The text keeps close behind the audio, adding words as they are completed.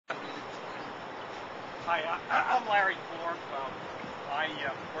Hi, I'm Larry Korb. I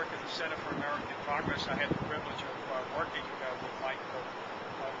work at the Center for American Prorgress. I had the privilege of working with Mike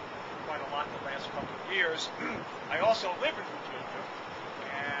quite a lot the last couple of years. I also live in Virginia,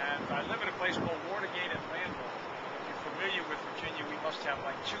 and I live in a place called Watergate and Landville. If you're familiar with Virginia, we must have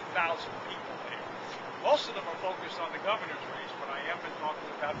like 2,000 people there. Most of them are focused on the governor's race, but I have been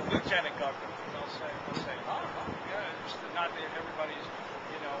talking about the lieutenant governor. They'll say, oh, yeah, it's not that everybody's,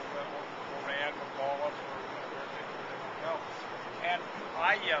 or Rand or Golub or where they go. And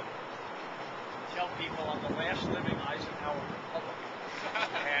I tell people I'm the last living Eisenhower Republican.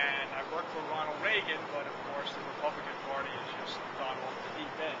 And I work for Ronald Reagan, but of course the Republican Party has just gone off the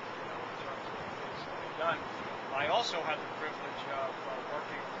deep end, in terms of the things that they've done. I also had the privilege of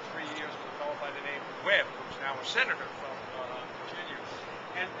working for 3 years with a fellow by the name of Webb, who's now a senator from Virginia.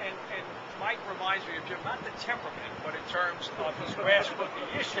 And Mike reminds me of Jim, not the temperament, but in terms of his grasp of the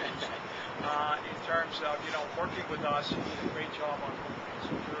issues, in terms of, working with us. He did a great job on homeland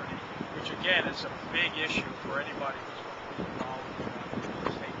security, which again is a big issue for anybody who's going to be involved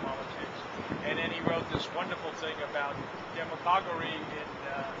in state politics. And then he wrote this wonderful thing about demagoguery in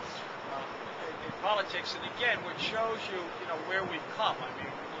politics, and again, which shows you, where we've come. I mean,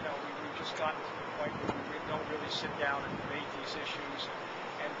 we've just gotten to the point where we don't really sit down and debate these issues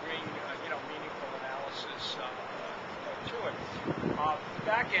and bring, meaningful analysis to it.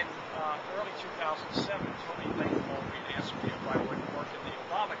 Back in early 2007, Tony Lane called me and asked me if I would work in the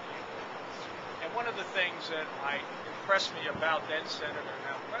Obama campaign. And one of the things that impressed me about then Senator,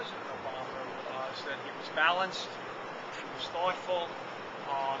 now President Obama, was that he was balanced, he was thoughtful,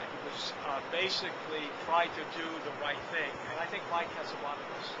 he was basically tried to do the right thing. And I think Mike has a lot of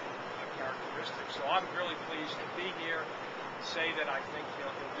those characteristics. So I'm really pleased to be here, say that I think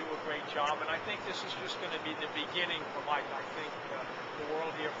he'll do a great job. And I think this is just going to be the beginning for Mike. I think the world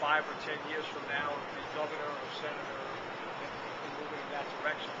here 5 or 10 years from now will be governor or senator and moving in that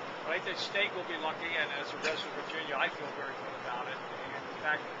direction. But I think the state will be lucky, and as a resident of Virginia, I feel very good about it. And in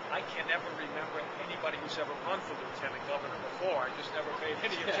fact, I can never remember anybody who's ever run for lieutenant governor before. I just never paid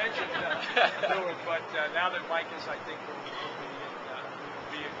any attention to it. But now that Mike is, I think we'll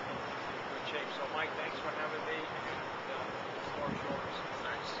be in good shape. So, Mike, thanks for having me. And the floor is yours.